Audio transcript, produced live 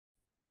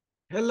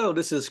Hello,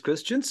 this is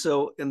Christian.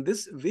 So in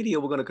this video,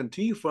 we're going to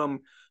continue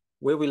from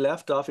where we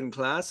left off in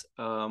class,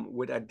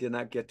 where I did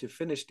not get to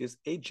finish this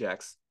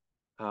Ajax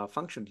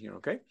function here,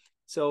 okay?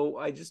 So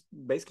I just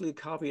basically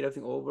copied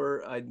everything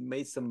over. I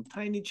made some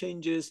tiny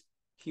changes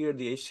here.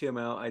 The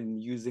HTML,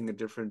 I'm using a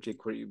different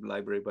jQuery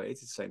library, but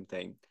it's the same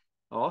thing.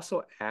 I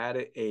also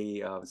added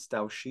a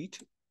style sheet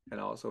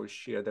and also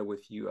share that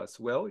with you as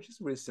well. It's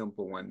just a really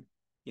simple one,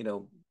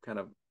 kind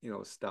of,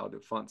 style the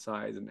font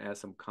size and add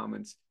some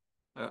comments.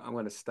 I'm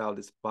going to style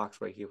this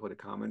box right here for the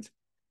comments.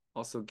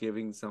 Also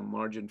giving some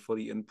margin for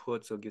the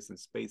input, so give some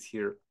space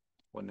here,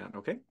 whatnot.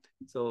 Okay,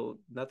 so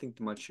nothing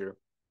too much here.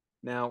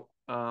 Now,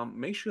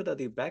 make sure that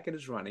the backend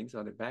is running. So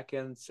on the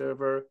backend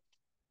server,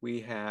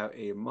 we have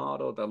a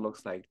model that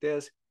looks like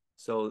this.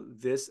 So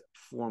this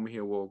form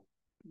here will,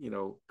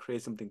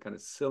 create something kind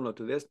of similar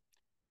to this.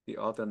 The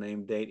author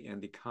name, date,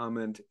 and the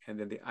comment, and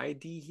then the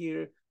ID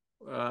here.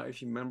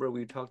 If you remember,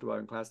 we talked about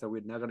in class that we're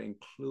not going to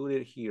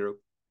include it here.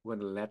 We're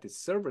going to let the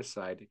server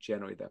side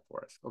generate that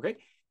for us. Okay,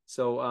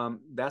 so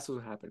that's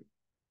what's happening.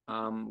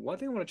 One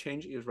thing I want to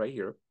change is right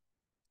here.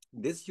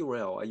 This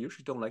URL, I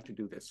usually don't like to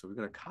do this. So we're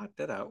going to cut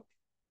that out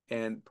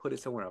and put it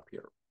somewhere up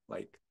here,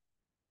 like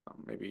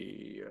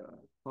maybe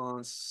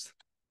const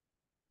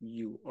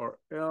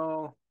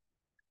URL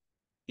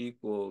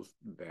equals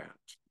that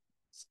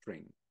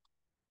string.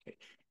 Okay,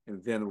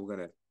 and then we're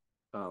going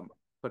to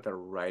put that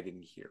right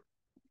in here.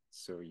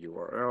 So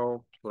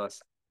URL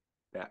plus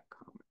that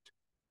comment.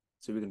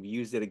 So we're going to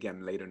use it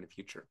again later in the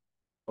future.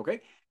 Okay,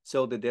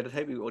 so the data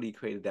type, we already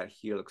created that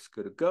here, looks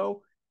good to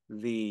go.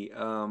 The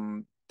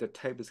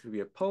type is going to be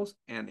a post,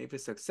 and if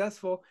it's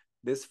successful,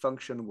 this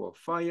function will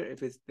fire.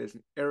 If there's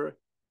an error,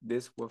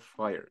 this will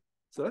fire.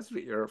 So let's do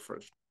the error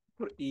first.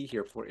 Put E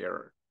here for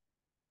error,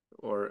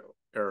 or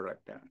error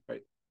like that,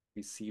 right?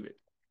 Receive it.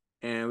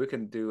 And we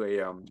can do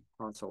a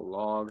console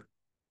log,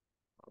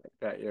 like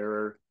that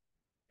error.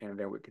 And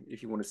then we can,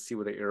 if you want to see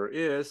what the error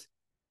is,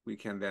 we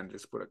can then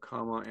just put a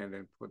comma and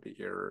then put the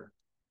error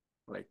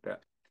like that.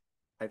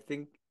 I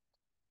think,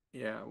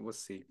 yeah, we'll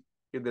see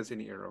if there's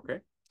any error, okay?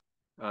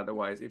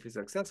 Otherwise, if it's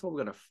successful, we're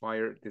gonna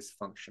fire this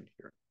function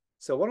here.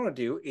 So what I'm gonna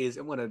do is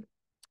I'm gonna,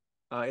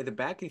 in the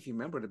backend, if you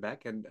remember the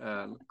backend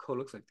code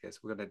looks like this.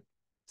 We're gonna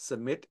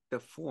submit the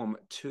form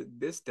to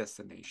this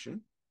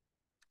destination.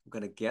 We're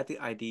gonna get the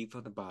ID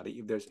from the body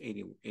if there's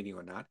any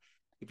or not.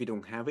 If you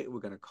don't have it, we're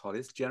gonna call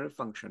this generate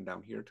function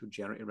down here to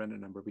generate a random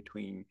number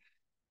between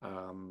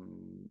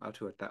up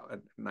to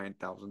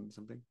 9,000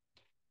 something.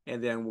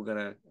 And then we're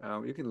gonna,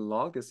 you can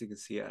log this, so you can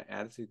see it,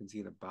 add it so you can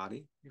see the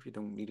body. If you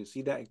don't need to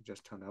see that, you can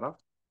just turn that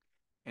off.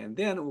 And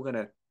then we're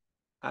gonna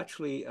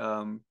actually,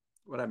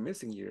 what I'm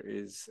missing here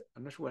is,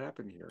 I'm not sure what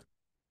happened here.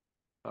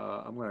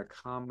 I'm gonna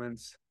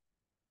comments,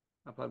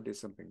 I probably did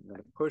something. I'm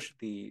gonna push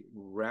the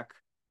rec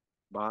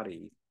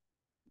body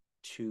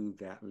to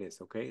that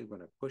list, okay? We're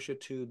gonna push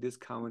it to this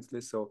comments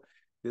list. So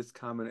this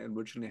comment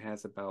originally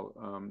has about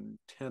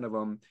 10 of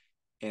them.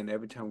 And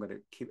every time I'm gonna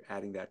keep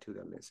adding that to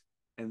the list.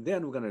 And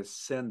then we're gonna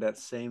send that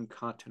same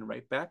content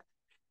right back.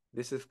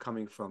 This is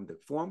coming from the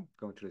form,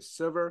 going to the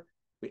server.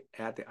 We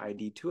add the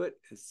ID to it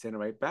and send it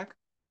right back.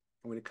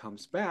 And when it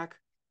comes back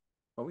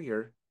over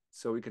here,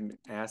 so we can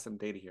add some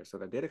data here. So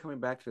the data coming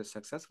back to the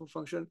successful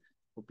function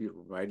will be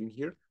right in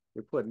here.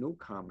 We put a new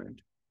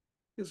comment.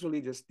 It's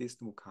really just this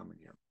new comment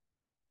here.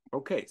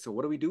 Okay, so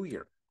what do we do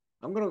here?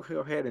 I'm gonna go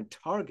ahead and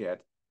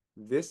target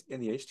this in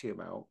the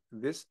HTML,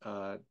 this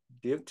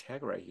div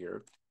tag right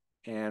here,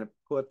 and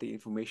put the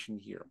information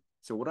here.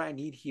 So what I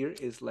need here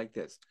is like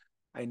this.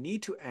 I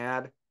need to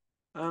add,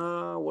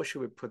 what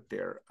should we put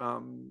there? I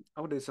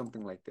will do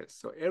something like this.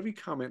 So every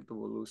comment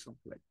will lose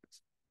something like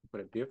this.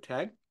 Put a div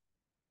tag.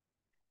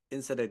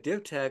 Inside a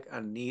div tag, I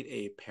need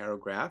a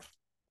paragraph.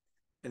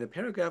 In the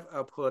paragraph,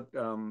 I'll put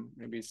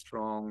maybe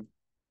strong,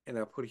 and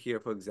I'll put here,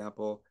 for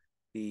example,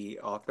 the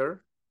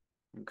author,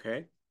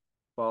 okay,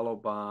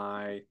 followed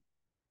by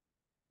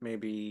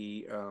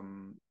maybe, I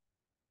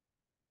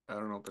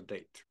don't know, the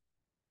date.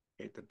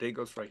 Okay, the date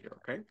goes right here,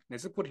 okay?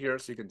 Let's put here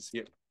so you can see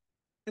it.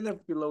 And then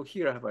below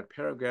here, I have a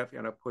paragraph,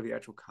 and I'll put the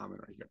actual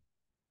comment right here.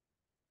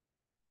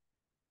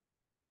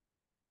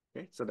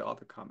 Okay, so the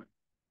author comment.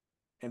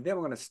 And then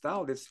we're going to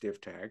style this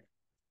div tag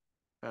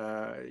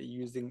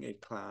using a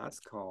class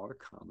called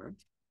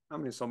comment. I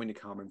mean, there's so many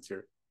comments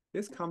here.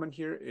 This comment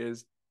here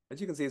is, as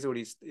you can see, it's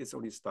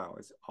already styled.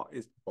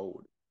 It's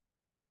bold.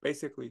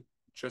 Basically,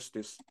 just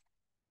this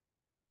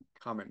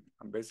comment.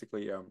 I'm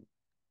basically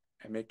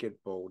I make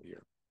it bold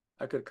here.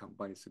 I could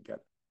combine it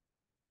together,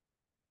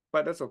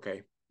 but that's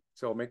okay.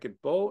 So I'll make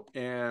it bold,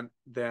 and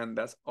then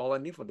that's all I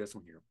need for this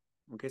one here.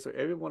 Okay, so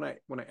when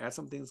I add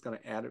something, it's gonna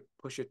add it,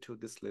 push it to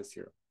this list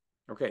here.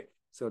 Okay,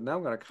 so now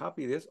I'm gonna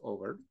copy this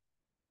over,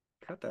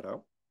 cut that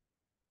out,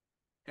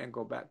 and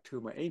go back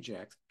to my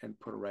Ajax and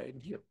put it right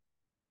in here.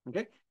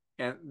 Okay,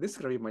 and this is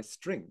gonna be my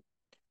string.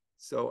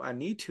 So I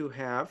need to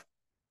have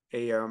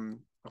a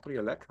I'll put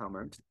here let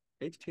comment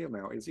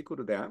HTML is equal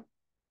to that,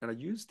 and I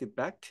use the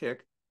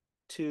backtick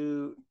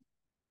to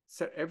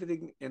set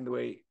everything in the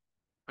way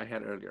I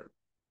had earlier.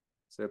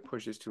 So it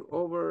pushes to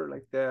over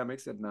like that,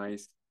 makes it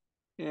nice.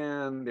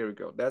 And there we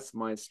go. That's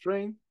my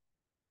string.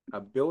 I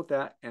built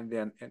that, and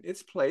then in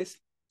its place,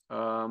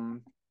 I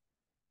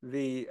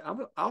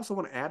also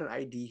want to add an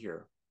ID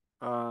here.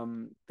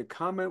 The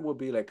comment will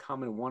be like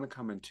comment 1 and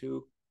comment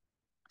 2.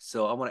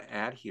 So I want to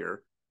add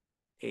here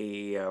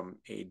a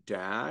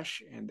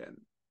dash, and then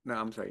no,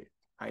 I'm sorry,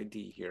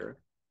 ID here.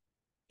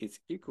 It's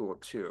equal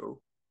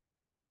to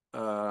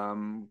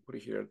put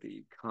here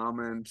the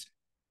comment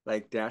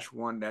like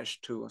 -1,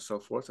 -2, and so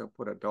forth. So I'll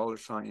put a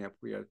 $sign up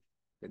here,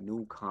 the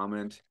new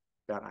comment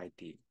dot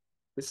ID.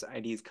 This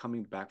ID is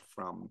coming back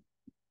from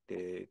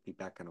the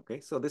backend. Okay,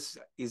 so this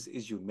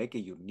is you make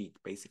it unique.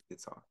 Basically,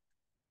 it's all.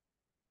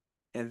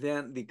 And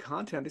then the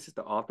content. This is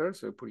the author.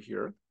 So I put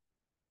here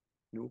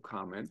new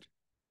comment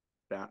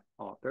that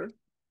author.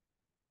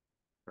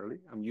 Early.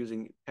 I'm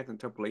using text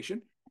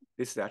interpolation.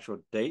 This is the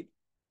actual date.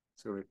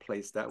 So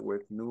replace that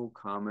with new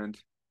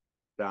comment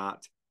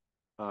dot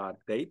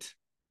date.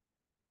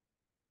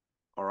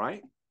 All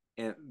right,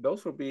 and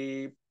those will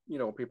be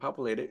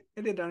pre-populated.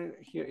 And then down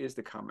here is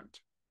the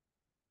comment.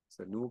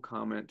 So new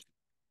comment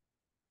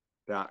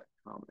dot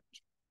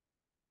comment.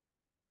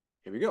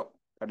 Here we go.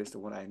 That is the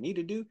one I need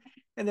to do,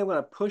 and then I'm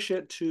gonna push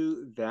it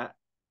to that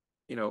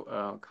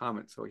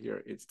comment. So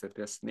here it's the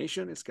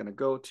destination. It's gonna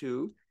go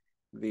to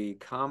the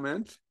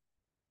comment.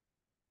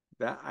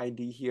 That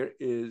ID here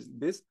is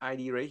this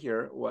ID right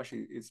here. Well,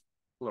 actually, it's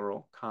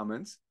plural.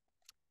 Comments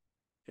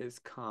is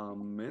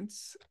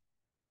comments,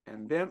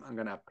 and then I'm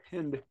gonna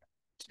append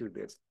to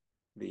this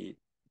the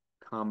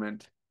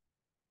comment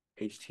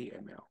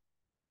HTML.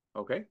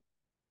 Okay.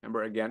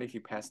 Remember again, if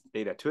you pass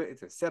data to it,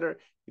 it's a setter.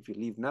 If you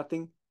leave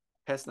nothing,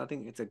 pass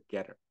nothing, it's a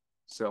getter.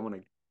 So I'm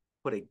gonna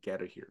put a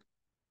getter here.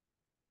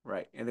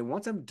 Right. And then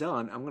once I'm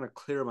done, I'm gonna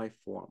clear my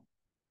form.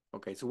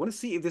 Okay, so I want to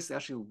see if this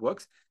actually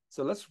works.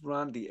 So let's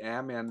run the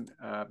admin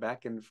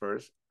backend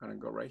first. I'm gonna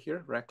go right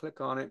here, right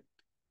click on it,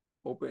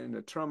 open in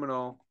the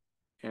terminal,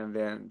 and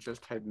then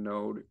just type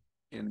node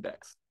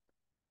index.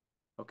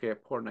 Okay,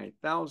 port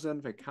 9000.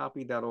 If I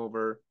copy that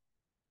over,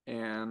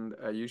 and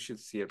you should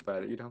see it,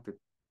 but you don't have to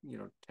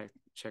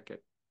check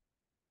it.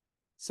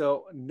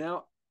 So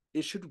now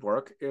it should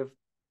work if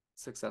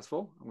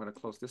successful. I'm gonna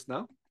close this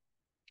now.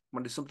 I'm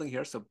gonna do something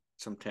here, so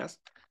some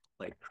tests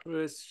like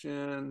Chris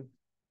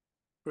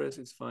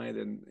is fine,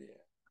 and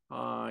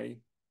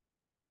hi,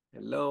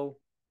 hello,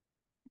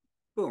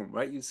 boom,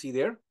 right? You see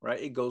there, right?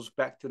 It goes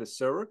back to the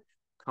server,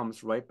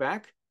 comes right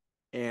back,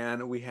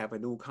 and we have a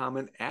new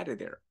comment added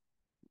there,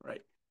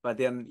 right? But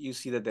then you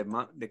see that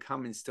the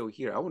comment is still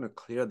here. I want to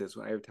clear this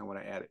one every time when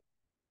I add it.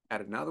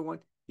 Add another one.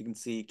 You can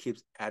see it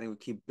keeps adding. We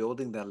keep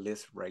building that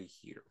list right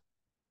here.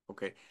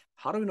 Okay.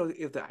 How do we know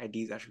if the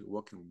ID is actually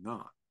working or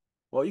not?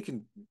 Well, you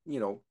can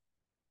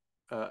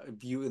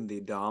view in the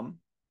DOM.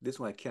 This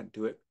one I can't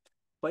do it,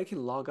 but you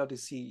can log out to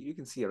see. You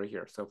can see it right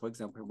here. So, for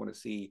example, I want to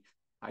see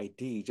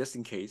ID just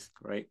in case,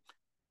 right?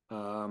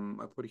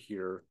 I put it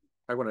here.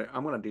 I'm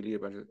gonna delete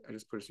it, but I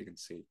just put it so you can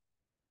see.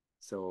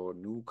 So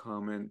new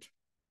comment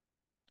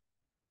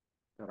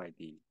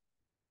 .id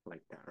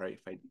like that, right?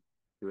 If I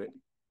do it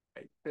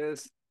like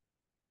this,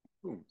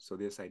 boom. So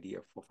this ID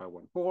of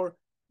 4514,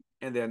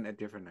 and then a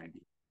different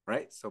ID,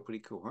 right? So pretty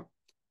cool, huh?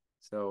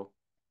 So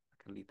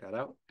I can leave that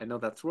out. I know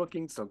that's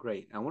working, so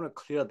great. I want to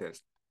clear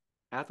this.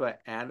 After I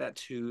add that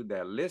to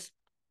the list,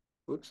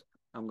 oops,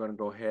 I'm gonna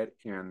go ahead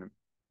and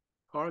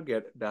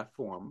target that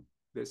form.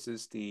 This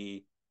is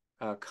the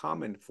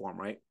common form,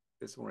 right?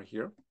 This one right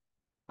here.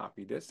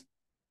 Copy this.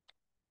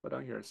 Put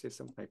down here,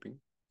 system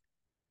typing.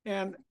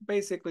 And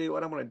basically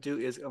what I'm going to do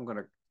is I'm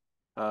going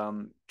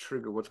to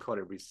trigger what's called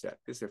a reset.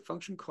 This is a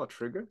function called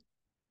trigger.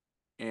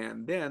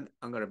 And then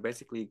I'm going to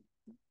basically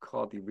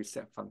call the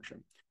reset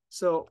function.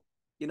 So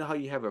you know how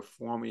you have a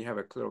form, you have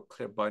a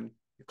clear button,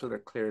 you click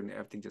it clear and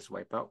everything just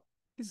wipe out.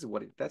 This is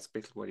that's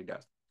basically what it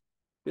does.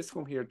 This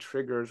form here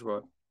triggers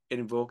will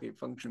invoke a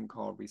function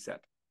called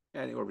reset,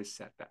 and it will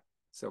reset that.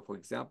 So for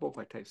example, if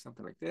I type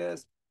something like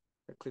this,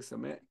 I click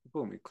submit,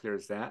 boom, it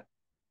clears that,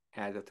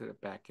 adds it to the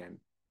backend,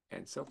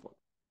 and so forth.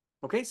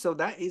 Okay, so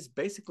that is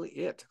basically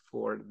it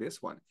for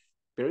this one.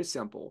 Very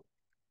simple.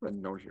 Put a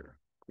note here,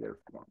 clear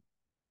form.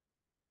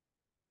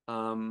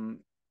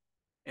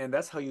 And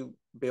that's how you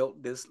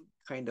build this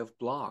kind of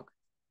blog.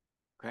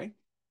 Okay.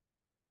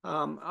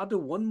 I'll do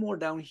one more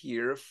down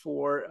here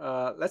for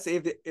let's say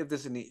if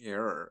there's any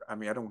error. I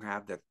mean, I don't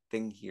have that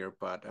thing here,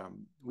 but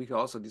we can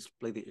also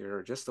display the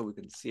error just so we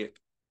can see it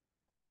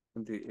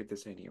if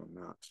there's any or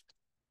not.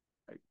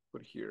 I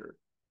put here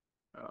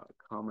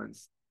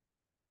comments.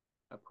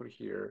 I put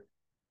here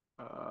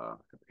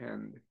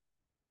append,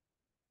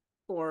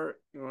 or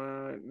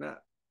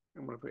not.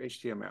 I'm gonna put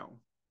HTML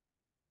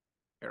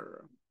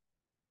error.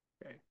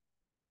 Okay,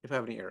 if I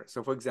have any error.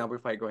 So for example,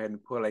 if I go ahead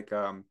and put like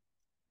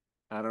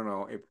I don't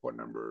know, a port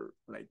number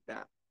like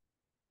that.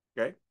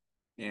 Okay,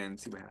 and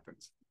see what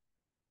happens.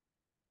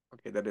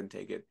 Okay, that didn't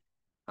take it.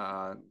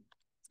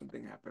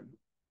 Something happened.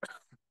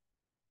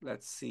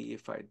 Let's see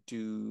if I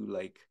do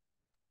like,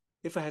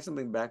 if I had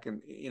something back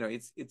and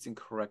it's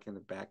incorrect in the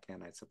back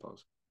end, I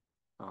suppose.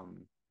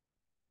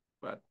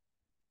 but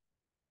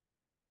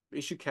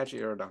it should catch an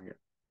error down here.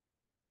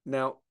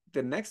 Now,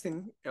 the next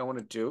thing I want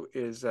to do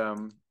is I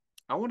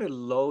want to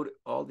load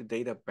all the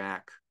data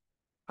back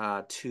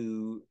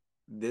to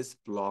this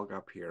blog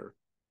up here.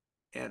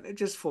 And it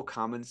just for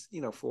comments,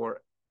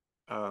 for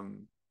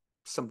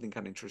something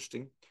kind of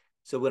interesting.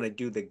 So we're going to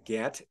do the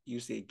get,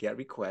 use the get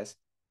request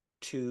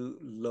to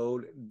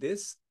load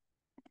this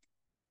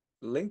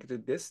link to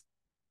this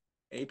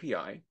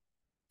API.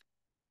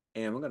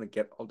 And we're going to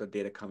get all the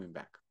data coming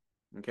back.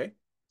 Okay.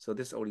 So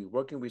this is already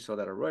working. We saw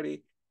that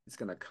already. It's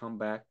going to come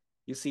back.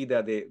 You see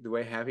that the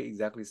way I have it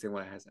exactly the same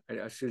what I has.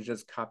 I should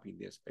just copy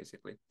this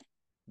basically.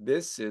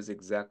 This is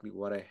exactly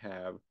what I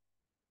have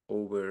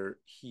over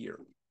here,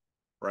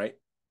 right?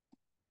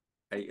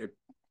 I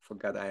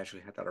forgot I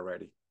actually had that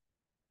already.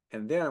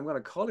 And then I'm going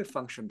to call a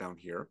function down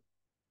here.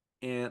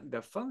 And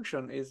the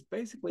function is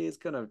basically, it's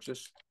going to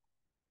just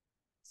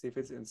see if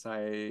it's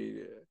inside.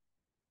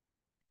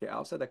 Okay,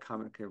 outside the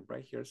comment, okay,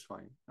 right here is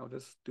fine. I'll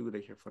just do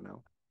it here for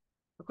now.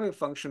 I'll call a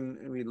function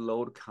and we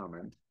load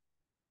comment.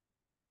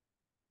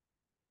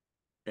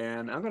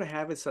 And I'm going to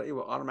have it so it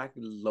will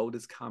automatically load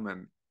this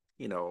comment,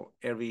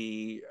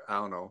 every, I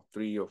don't know,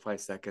 3 or 5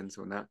 seconds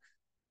or not.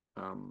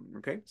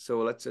 Okay, so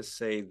let's just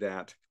say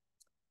that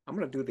I'm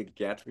going to do the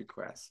get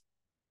request.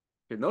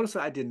 Okay, notice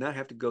that I did not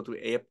have to go through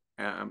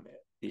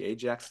the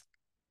Ajax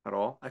at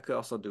all. I could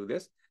also do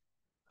this.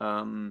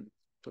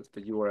 Plus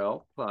the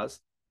URL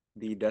plus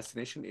the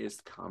destination is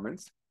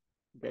comments.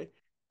 Okay,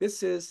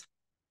 this is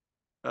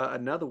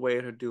another way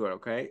to do it.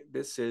 Okay,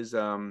 this is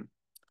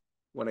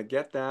when I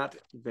get that,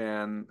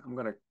 then I'm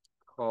going to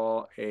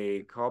call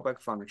a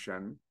callback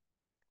function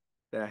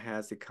that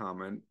has the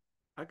comment.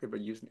 I could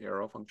use an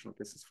arrow function.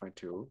 This is fine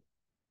too.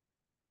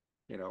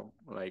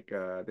 Like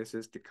this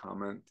is the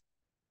comment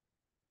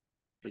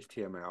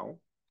HTML.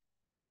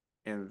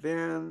 And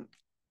then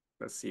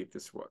let's see if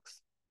this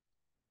works.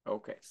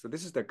 Okay, so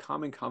this is the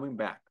comment coming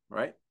back,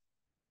 right?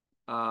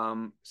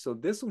 So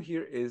this one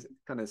here is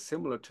kind of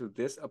similar to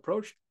this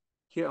approach.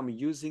 Here I'm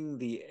using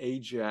the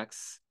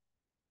Ajax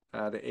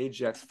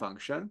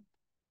function.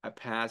 I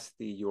pass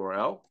the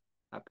URL,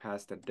 I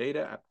pass the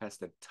data, I pass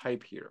the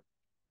type here.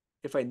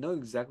 If I know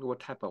exactly what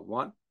type I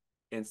want,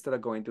 instead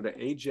of going to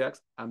the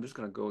Ajax, I'm just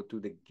going to go to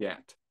the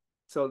get.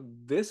 So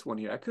this one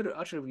here, I could have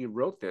actually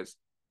rewrote this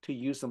to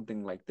use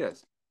something like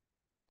this.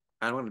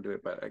 I don't want to do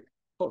it by like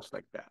post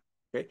like that.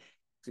 Okay,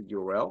 so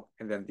URL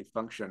and then the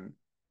function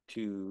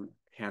to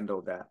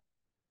handle that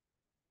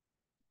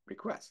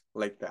request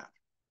like that,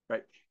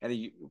 right? And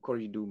then of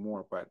course you do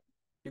more, but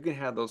you can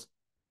have those.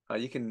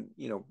 You can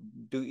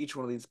do each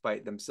one of these by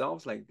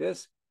themselves like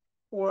this,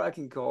 or I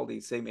can call the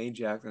same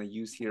Ajax and I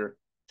use here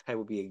type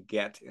will be a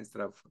get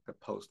instead of the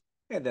post,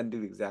 and then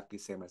do exactly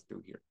the same as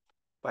do here.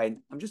 But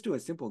I'm just doing a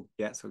simple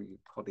get, so you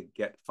call the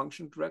get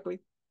function directly,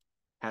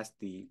 has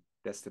the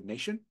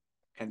destination,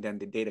 and then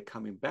the data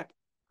coming back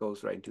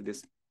goes right into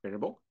this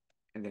variable,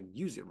 and then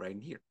use it right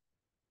in here.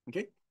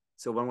 Okay,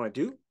 so what I'm going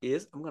to do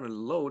is I'm going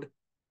to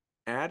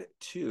add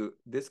to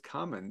this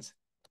comments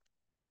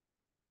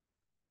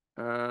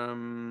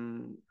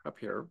up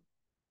here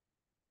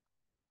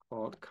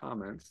called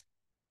comments.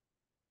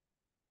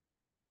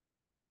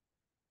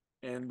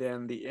 And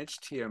then the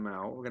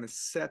HTML, we're going to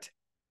set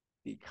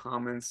the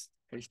comments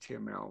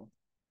HTML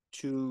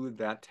to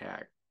that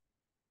tag.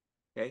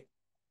 Okay.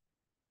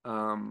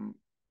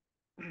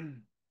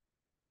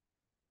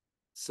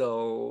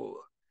 So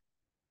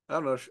I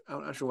don't know.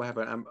 I'm not sure what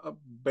happened. I'm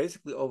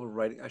basically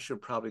overwriting. I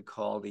should probably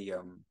call the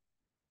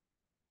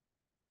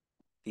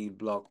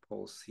blog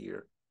post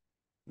here.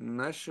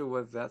 Not sure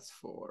what that's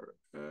for.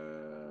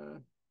 I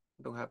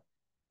don't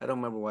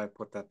remember why I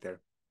put that there,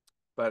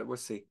 but we'll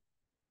see.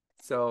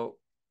 So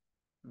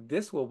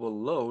this will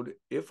load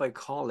if I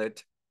call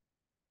it.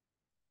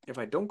 If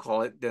I don't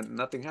call it, then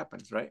nothing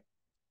happens, right?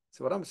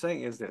 So what I'm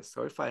saying is this.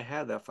 So if I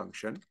have that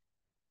function,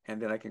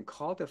 and then I can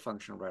call the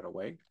function right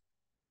away,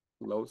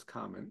 loads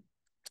comment,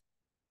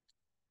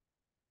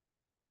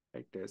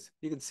 like this.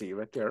 You can see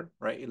right there,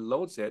 right? It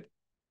loads it.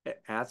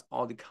 It adds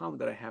all the comment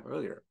that I have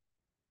earlier.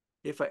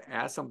 If I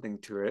add something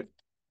to it,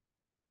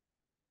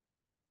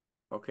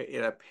 okay,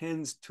 it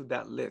appends to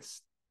that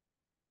list,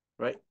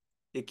 right?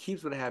 It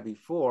keeps what I had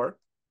before,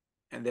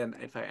 and then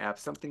if I add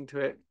something to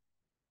it,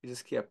 it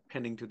just keeps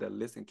appending to the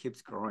list and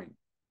keeps growing,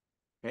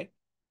 okay?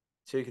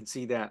 So you can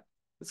see that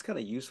it's kind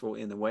of useful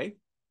in a way.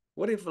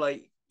 What if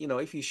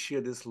if you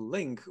share this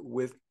link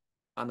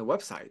on the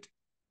website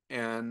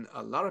and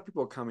a lot of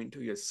people come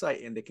into your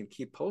site and they can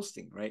keep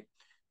posting, right?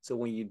 So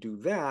when you do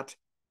that,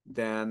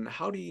 then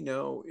how do you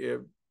know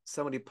if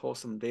somebody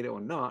posts some data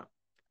or not?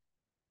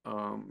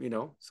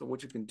 So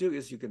what you can do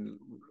is you can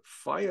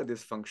fire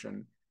this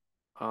function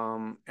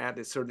at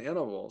a certain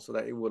interval so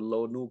that it will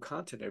load new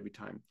content every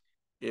time.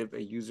 If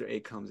a user A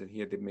comes in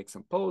here, they make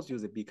some posts,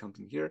 user B comes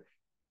in here,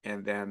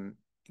 and then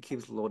it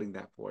keeps loading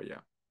that for you.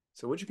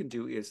 So what you can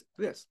do is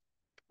this.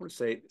 I'm going to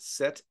say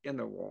set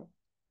interval.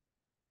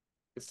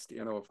 This is the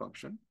interval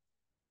function.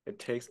 It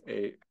takes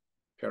a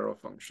arrow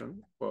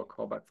function or a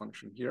callback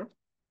function here,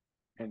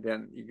 And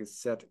then you can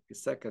set a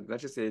second.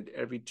 Let's just say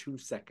every 2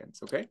 seconds,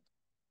 okay?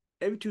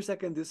 Every 2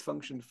 seconds, this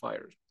function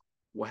fires.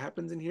 What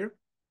happens in here?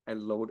 I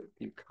load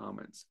the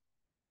comments.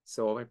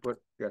 So if I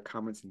put the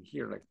comments in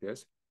here like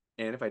this,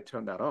 and if I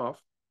turn that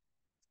off,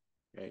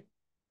 okay,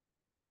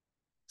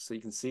 so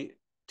you can see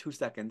 2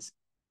 seconds,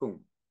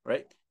 boom,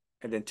 right?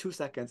 And then 2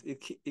 seconds,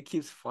 it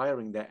keeps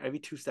firing that every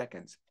 2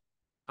 seconds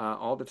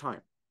all the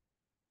time.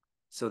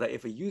 So that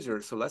if a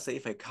user, so let's say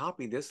if I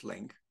copy this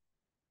link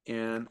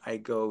and I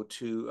go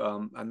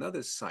to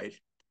another site,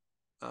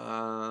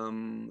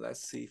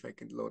 let's see if I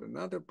can load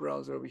another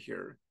browser over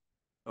here.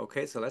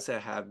 Okay, so let's say I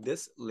have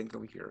this link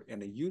over here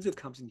and the user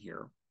comes in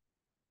here,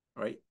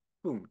 right?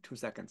 Boom, 2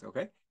 seconds,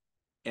 okay?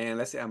 And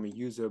let's say I'm a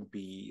user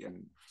B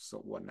and so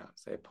whatnot.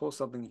 So I post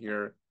something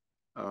here,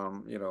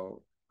 you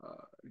know,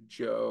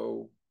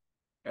 Joe,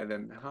 and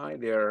then hi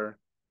there,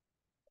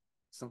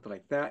 something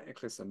like that. I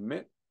click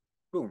submit,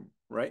 boom,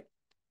 right?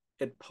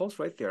 It posts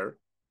right there.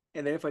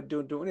 And then if I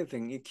don't do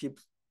anything, it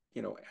keeps,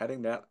 you know,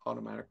 adding that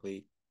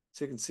automatically.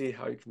 So you can see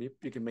how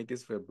you can make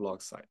this for a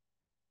blog site.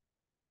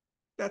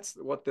 That's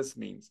what this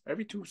means.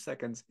 Every 2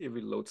 seconds, it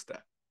reloads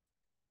that.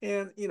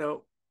 And, you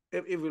know,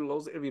 if it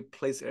reloads, it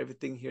replaces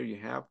everything here you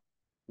have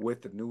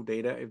with the new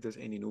data, if there's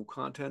any new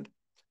content.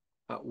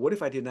 What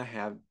if I did not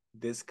have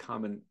this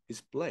common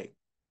display?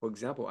 For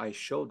example, I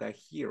showed that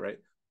here, right?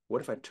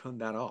 What if I turn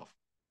that off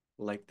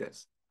like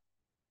this?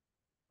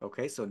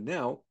 Okay, so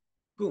now,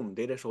 boom,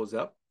 data shows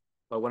up.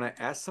 But when I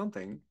add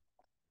something,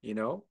 you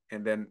know,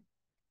 and then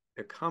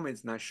the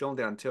comment's not shown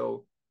there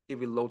until it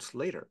reloads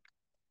later,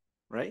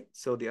 right?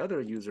 So the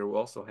other user will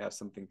also have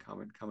something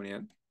comment coming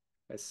in.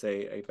 Let's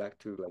say I back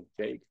to like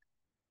Jake,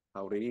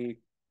 howdy,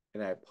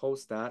 and I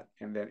post that,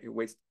 and then it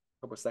waits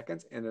a couple of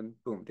seconds, and then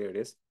boom, there it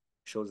is,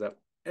 shows up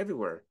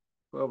everywhere.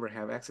 Whoever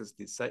have access to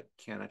the site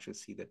can actually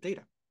see the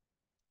data.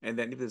 And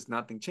then if there's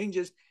nothing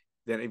changes,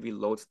 then it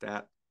reloads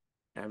that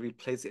and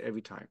replaces it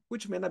every time,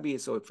 which may not be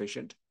so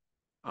efficient,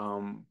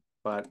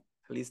 but at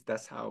least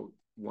that's how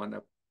one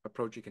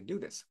approach you can do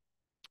this.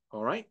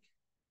 All right.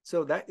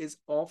 So that is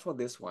all for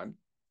this one.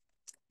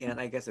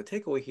 And I guess the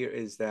takeaway here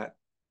is that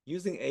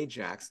using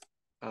Ajax,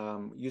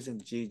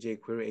 using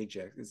jQuery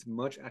Ajax is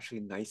much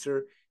actually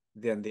nicer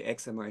than the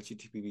XML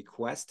HTTP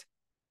request.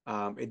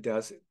 It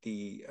does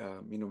the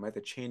you know,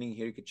 method chaining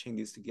here. You can chain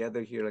these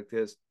together here like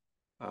this.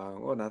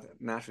 Well, not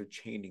actually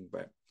chaining,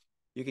 but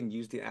you can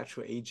use the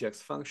actual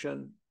Ajax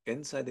function.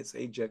 Inside this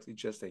Ajax,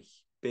 it's just a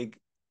big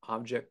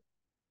object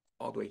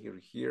all the way here to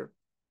here,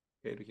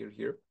 okay, to here to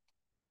here.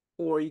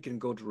 Or you can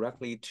go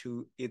directly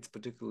to its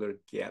particular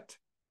get.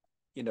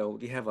 You know,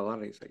 you have a lot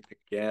of these like the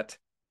get,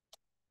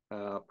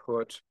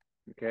 put,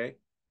 okay,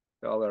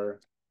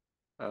 dollar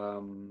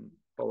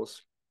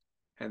post,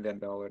 and then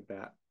dollar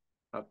that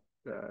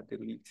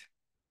delete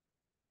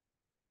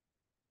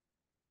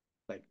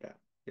like that.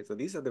 Okay, so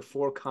these are the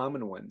 4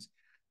 common ones.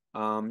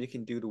 You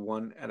can do the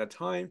one at a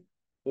time,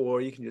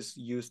 or you can just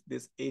use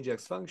this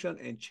Ajax function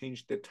and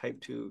change the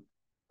type to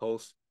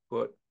post,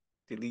 put,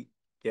 delete,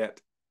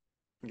 get,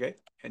 okay?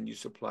 And you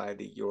supply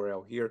the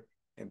URL here,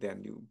 and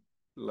then you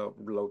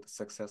load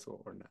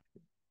successful or not.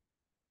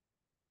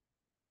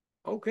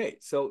 Okay,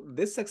 so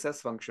this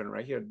success function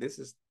right here, this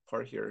is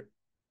part here,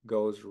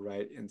 goes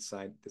right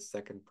inside the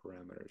second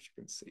parameter, as you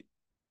can see.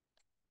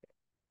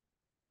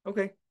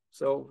 Okay,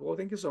 so well,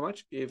 thank you so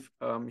much. If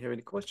you have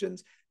any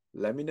questions,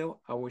 let me know.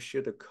 I will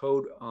share the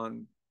code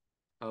on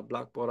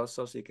Blackboard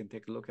also so you can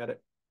take a look at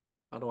it.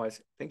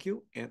 Otherwise, thank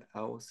you, and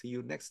I will see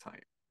you next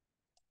time.